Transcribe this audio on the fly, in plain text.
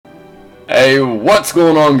Hey, what's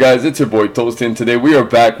going on, guys? It's your boy Toasty, and today we are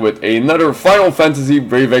back with another Final Fantasy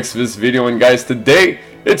Brave Exvius video. And guys, today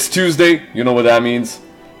it's Tuesday. You know what that means.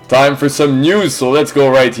 Time for some news. So let's go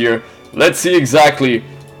right here. Let's see exactly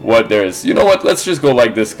what there is. You know what? Let's just go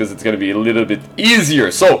like this because it's gonna be a little bit easier.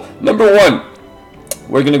 So number one,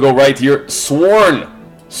 we're gonna go right here. Scorn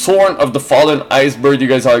of the Fallen Icebird. You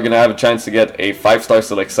guys are gonna have a chance to get a 5-star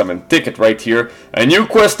select summon ticket right here. A new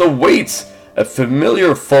quest awaits. A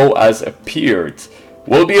familiar foe has appeared.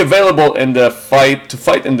 Will be available in the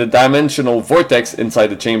fight in the dimensional vortex inside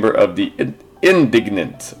the chamber of the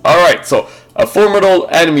Indignant. Alright, so a formidable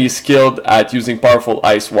enemy skilled at using powerful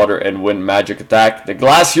ice, water, and wind magic attack. The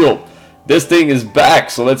Glacial. This thing is back,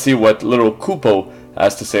 so let's see what little Kupo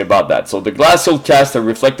has to say about that. So the Glacial casts a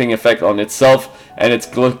reflecting effect on itself and its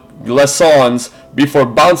glaçons before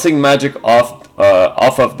bouncing magic off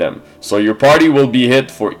of them. So your party will be hit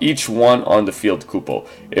for each one on the field, Kupo.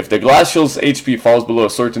 If the Glacial's HP falls below a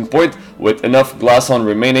certain point with enough glaçon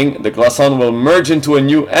remaining, the glaçon will merge into a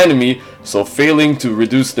new enemy, so failing to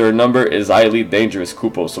reduce their number is highly dangerous,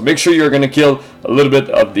 Kupo. So make sure you're going to kill a little bit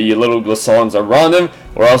of the little glaçons around them,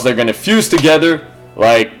 or else they're going to fuse together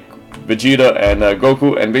like Vegeta and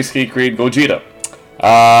Goku and basically create Gogeta.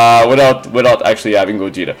 Without actually having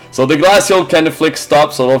Gogeta. So the Glacial can deflect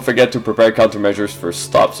stop, so don't forget to prepare countermeasures for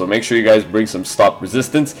stop. So make sure you guys bring some stop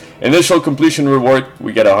resistance. Initial completion reward,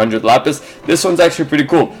 we get 100 lapis. This one's actually pretty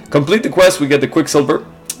cool. Complete the quest, we get the Quicksilver.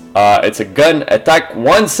 It's a gun, attack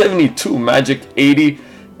 172, magic 80.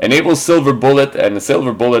 Enables silver bullet, and the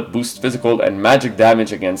silver bullet boosts physical and magic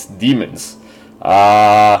damage against demons.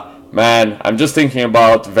 Man, I'm just thinking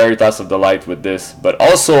about Veritas of the Light with this. But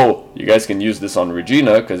also, you guys can use this on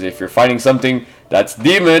Regina, because if you're fighting something that's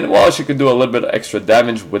demon, well, she could do a little bit of extra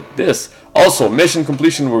damage with this. Also, mission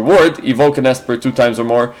completion reward, evoke an Esper 2 times or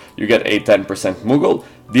more, you get a 10% Moogle.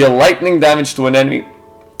 Deal lightning damage to an enemy,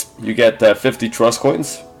 you get 50 trust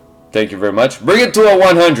coins. Thank you very much. Bring it to a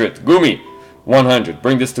 100, Gumi. 100.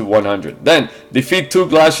 Bring this to 100. Then, defeat 2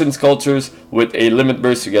 Glacian sculptures with a limit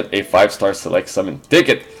burst, you get a 5-star select summon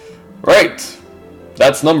ticket. Right,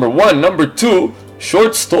 that's number one. Number two,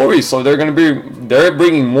 short stories. So they're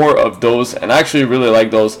bringing more of those, and I actually really like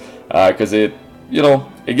those because it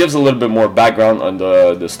gives a little bit more background on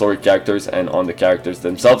the story characters and on the characters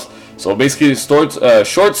themselves. So basically,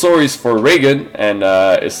 short stories for Reagan and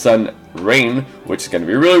his son Rain, which is gonna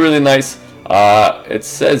be really nice. It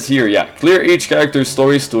says here, yeah, clear each character's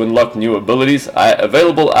stories to unlock new abilities.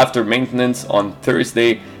 Available after maintenance on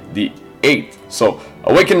Thursday the 8th. So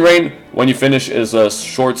Awaken Rain, when you finish, is a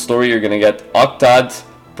short story. You're gonna get Octad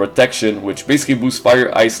Protection, which basically boosts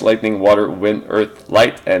fire, ice, lightning, water, wind, earth,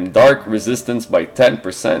 light, and dark resistance by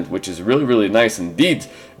 10%, which is really nice indeed.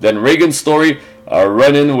 Then Reagan's story,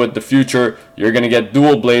 Run In with the Future. You're gonna get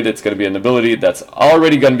Dual Blade. It's gonna be an ability that's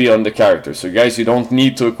already gonna be on the character. So guys, you don't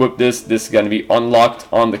need to equip this. This is gonna be unlocked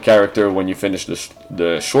on the character when you finish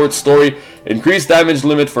the short story. Increased damage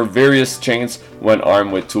limit for various chains when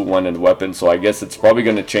armed with 2 one-handed weapons. So I guess it's probably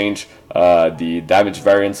gonna change the damage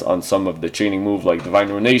variance on some of the chaining move like Divine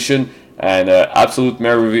Ruination and Absolute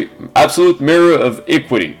Mirror of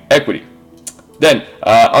Equity. Then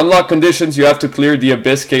unlock conditions. You have to clear the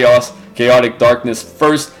Abyss Chaotic Darkness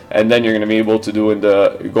first, and then you're going to be able to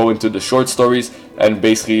go into the short stories and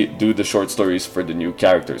basically do the short stories for the new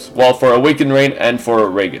characters. Well, for Awaken Rain and for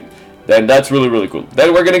Reagan. Then that's really cool.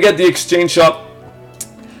 Then we're going to get the exchange shop.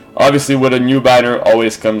 Obviously, with a new banner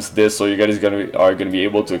always comes this, so you guys are going to be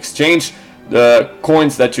able to exchange the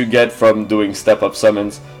coins that you get from doing step-up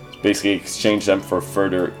summons. Basically exchange them for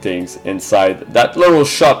further things inside that little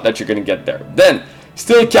shop that you're going to get there. Then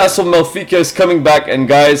Steel Castle Melfikya is coming back, and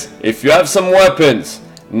guys, if you have some weapons,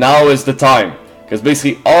 now is the time. Because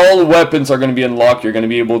basically all weapons are going to be unlocked. You're going to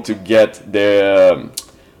be able to get the,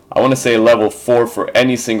 I want to say level 4 for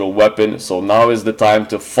any single weapon. So now is the time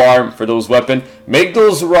to farm for those weapons. Make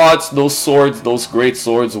those rods, those swords, those great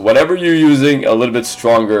swords, whatever you're using, a little bit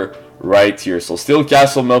stronger right here. So Steel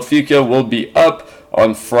Castle Melfikya will be up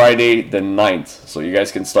on Friday the 9th, so you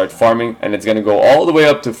guys can start farming, and it's gonna go all the way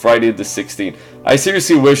up to Friday the 16th. I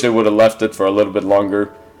seriously wish they would have left it for a little bit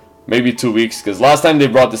longer, maybe 2 weeks, because last time they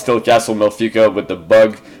brought the Steel Castle Melfikya with the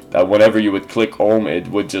bug that whenever you would click home, it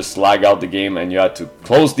would just lag out the game and you had to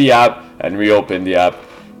close the app and reopen the app.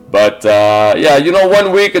 But yeah,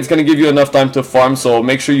 1 week it's gonna give you enough time to farm, so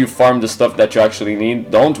make sure you farm the stuff that you actually need.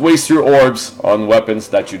 Don't waste your orbs on weapons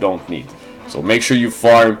that you don't need. So make sure you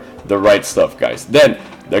farm the right stuff, guys. Then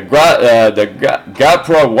the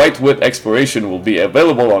Gapra Whitewood exploration will be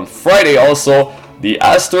available on Friday. Also, the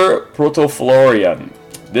Aster Protoflorian.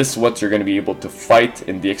 This is what you're going to be able to fight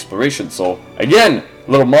in the exploration. So again,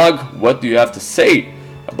 Little Mog, what do you have to say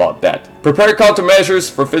about that? Prepare countermeasures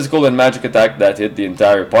for physical and magic attack that hit the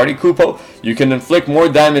entire party. Kupo, you can inflict more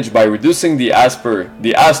damage by reducing the Aster,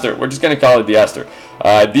 we're just gonna call it the Aster,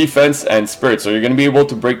 defense and spirit. So you're gonna be able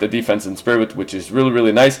to break the defense and spirit, which is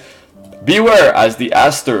really nice. Beware, as the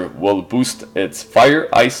Aster will boost its fire,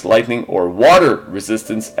 ice, lightning, or water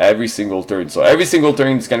resistance every single turn. So every single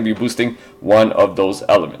turn is going to be boosting one of those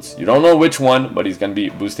elements. You don't know which one, but he's going to be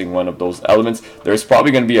boosting one of those elements. There's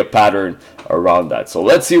probably going to be a pattern around that. So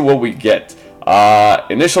let's see what we get.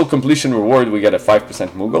 Initial completion reward, we get a 5%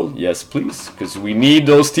 Moogle. Yes, please, because we need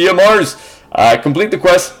those TMRs. Complete the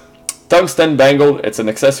quest. Tungsten Bangle, it's an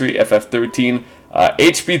accessory, FF13.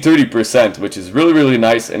 HP 30%, which is really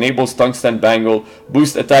nice. Enables Tungsten Bangle,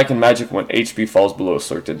 boost attack and magic when HP falls below a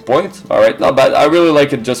certain point. Alright, not bad. I really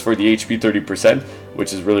like it just for the HP 30%,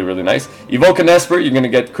 which is really nice. Evoke an Esper, you're gonna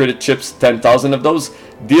get credit chips, 10,000 of those.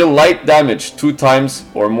 Deal light damage 2 times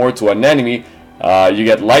or more to an enemy. You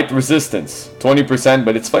get light resistance, 20%,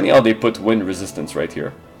 but it's funny how they put wind resistance right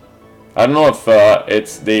here. I don't know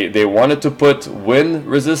if they wanted to put wind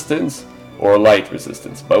resistance or light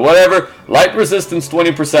resistance, but whatever. Light resistance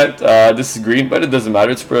 20%. This is green, but it doesn't matter.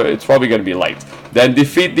 It's probably going to be light. Then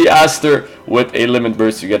defeat the Aster with a limit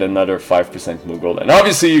burst. You get another 5% Moogle, and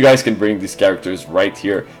obviously you guys can bring these characters right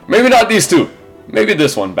here. Maybe not these two. Maybe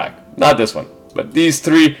this one back. Not this one, but these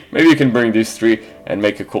three. Maybe you can bring these three and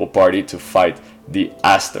make a cool party to fight the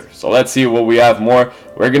Aster. So let's see what we have more.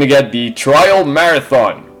 We're gonna get the Trial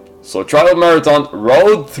Marathon. So Trial Marathon,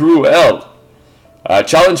 Road Through Hell.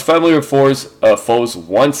 Challenge familiar foes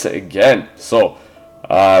once again. So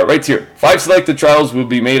right here, 5 selected trials will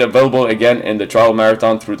be made available again in the Trial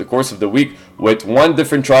Marathon through the course of the week, with 1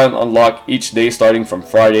 different trial unlocked each day starting from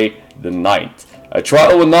Friday the 9th. A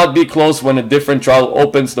trial will not be closed when a different trial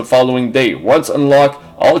opens the following day. Once unlocked,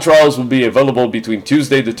 all trials will be available between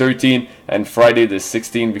Tuesday the 13th and Friday the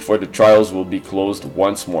 16th before the trials will be closed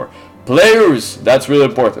once more. Players, that's really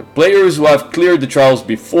important. Players who have cleared the trials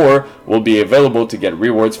before will be available to get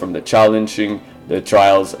rewards from the challenging the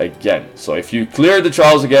trials again. So if you clear the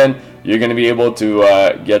trials again, you're going to be able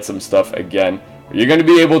to get some stuff again. You're going to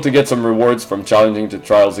be able to get some rewards from challenging the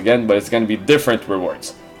trials again, but it's going to be different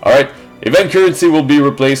rewards. Alright, event currency will be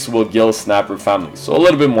replaced with Gil Snapper family. So a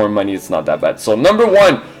little bit more money, it's not that bad. So number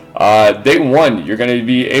 1. Day 1, you're going to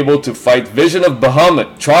be able to fight Vision of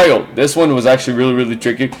Bahamut Trial. This one was actually really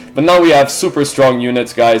tricky, but now we have super strong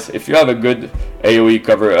units, guys. If you have a good AoE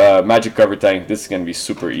cover, magic cover tank, this is going to be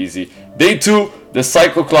super easy. Day 2, the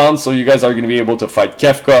Psycho Clown, so you guys are going to be able to fight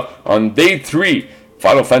Kefka. On day 3,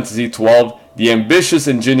 Final Fantasy 12, the Ambitious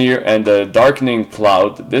Engineer and the Darkening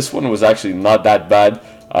Cloud. This one was actually not that bad.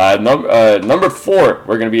 Number 4,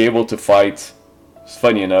 we're going to be able to fight,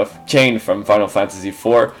 funny enough, Kain from Final Fantasy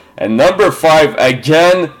IV. And number 5,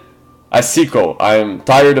 again, Hasiko. I'm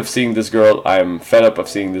tired of seeing this girl. I'm fed up of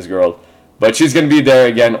seeing this girl. But she's going to be there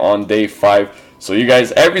again on day 5. So you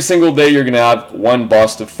guys, every single day you're going to have 1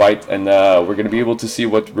 boss to fight. And we're going to be able to see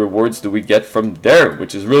what rewards do we get from there,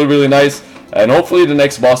 which is really nice. And hopefully the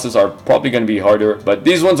next bosses are probably going to be harder. But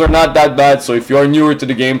these ones are not that bad. So if you're newer to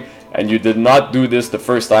the game and you did not do this the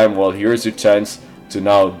first time, well, here's your chance to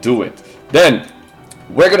now do it. Then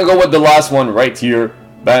we're going to go with the last one right here.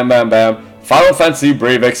 Bam. Final Fantasy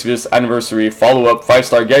Brave Exvius Anniversary Follow-Up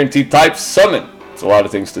 5-star Guaranteed Type Summon. It's a lot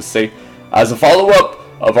of things to say. As a follow-up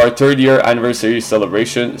of our 3rd year anniversary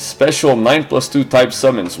celebration, special 9+2 type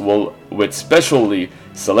summons will with specially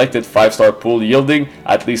selected 5-star pool yielding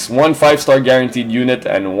at least 1 5-star guaranteed unit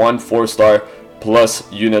and 1 4-star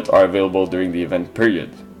plus unit are available during the event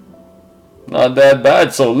period. Not that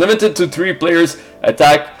bad. So limited to 3 players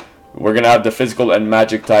attack. We're going to have the physical and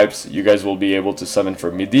magic types. You guys will be able to summon for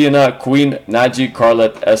Medina, Queen, Naji,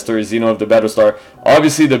 Carlet, Esther, Xeno of the Battlestar.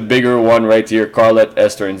 Obviously the bigger one right here, Carlet,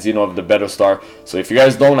 Esther, and Xeno of the Battlestar. So if you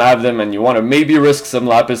guys don't have them and you want to maybe risk some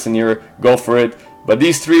Lapis in here, go for it. But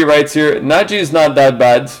these 3 right here, Naji is not that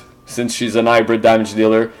bad since she's an hybrid damage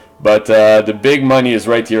dealer. But the big money is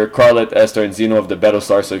right here, Carlet, Esther, and Xeno of the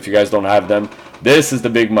Battlestar. So if you guys don't have them, this is the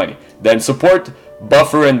big money. Then support,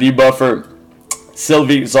 buffer, and debuffer.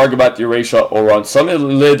 Sylvie, Zargabat, Eurasia, Oron, Summit,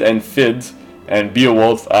 Lid, and Fid, and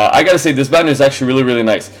Beowulf. I gotta say, this banner is actually really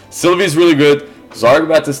nice. Sylvie's really good.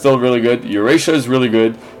 Zargabat is still really good. Eurasia is really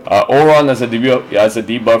good. Oron as a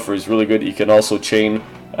debuffer is really good. He can also chain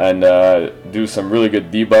and do some really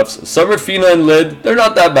good debuffs. Summerfina and Lid, they're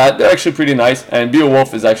not that bad. They're actually pretty nice. And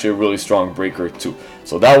Beowulf is actually a really strong breaker too.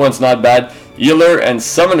 So that one's not bad. Healer and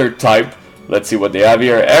Summoner type. Let's see what they have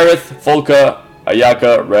here. Aerith, Folka,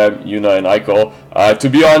 Ayaka, Rem, Yuna, and Aiko. To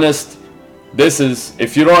be honest, this is,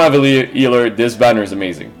 if you don't have a healer, this banner is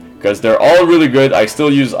amazing. because they're all really good. I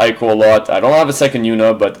still use Aiko a lot. I don't have a second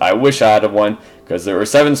Yuna, but I wish I had one, because their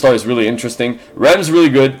 7-star is really interesting. Rem's really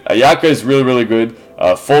good. Ayaka is really good.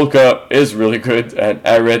 Folka is really good, and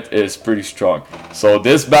Eret is pretty strong. So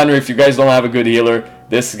this banner, if you guys don't have a good healer,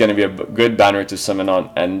 this is going to be a good banner to summon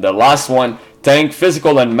on. And the last one, tank,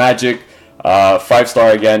 physical, and magic.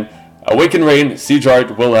 5-star again. Awaken Rain, Siege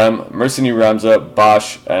Art, Wilhelm, Mercenary Ramza,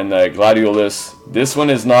 Bosch, and Gladiolus. This one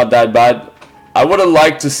is not that bad. I would have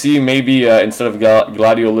liked to see maybe instead of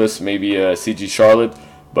Gladiolus, maybe CG Charlotte.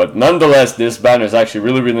 But nonetheless, this banner is actually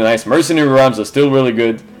really nice. Mercenary Ramza still really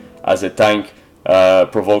good as a tank.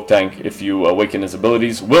 Provoke tank if you awaken his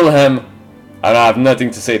abilities. Wilhelm, I have nothing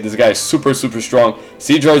to say. This guy is super strong.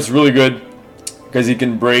 Siege Art is really good because he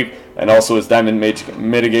can break, and also his damage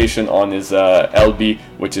mitigation on his LB,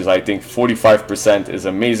 which is I think 45%, is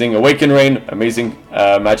amazing. Awaken Rain, amazing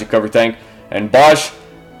magic cover tank. And Bosch,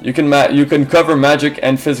 you can cover magic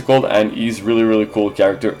and physical, and he's really cool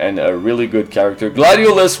character and a really good character.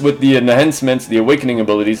 Gladiolus with the enhancements, the awakening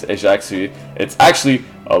abilities, it's actually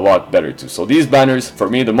a lot better too. So these banners, for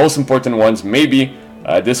me, the most important ones, maybe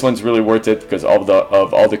this one's really worth it because of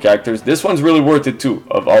all the characters. This one's really worth it too,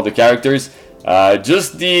 of all the characters.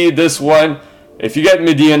 Just this one, if you get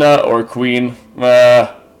Medina or Queen, meh.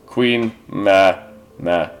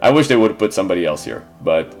 I wish they would have put somebody else here,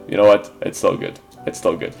 but you know what? It's still good. It's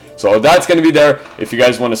still good. So that's gonna be there. If you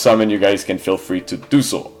guys want to summon, you guys can feel free to do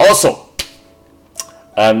so. Also,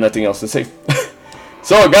 I have nothing else to say.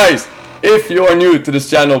 So guys, if you are new to this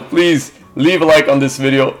channel, please leave a like on this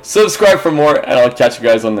video, subscribe for more, and I'll catch you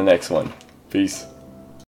guys on the next one. Peace.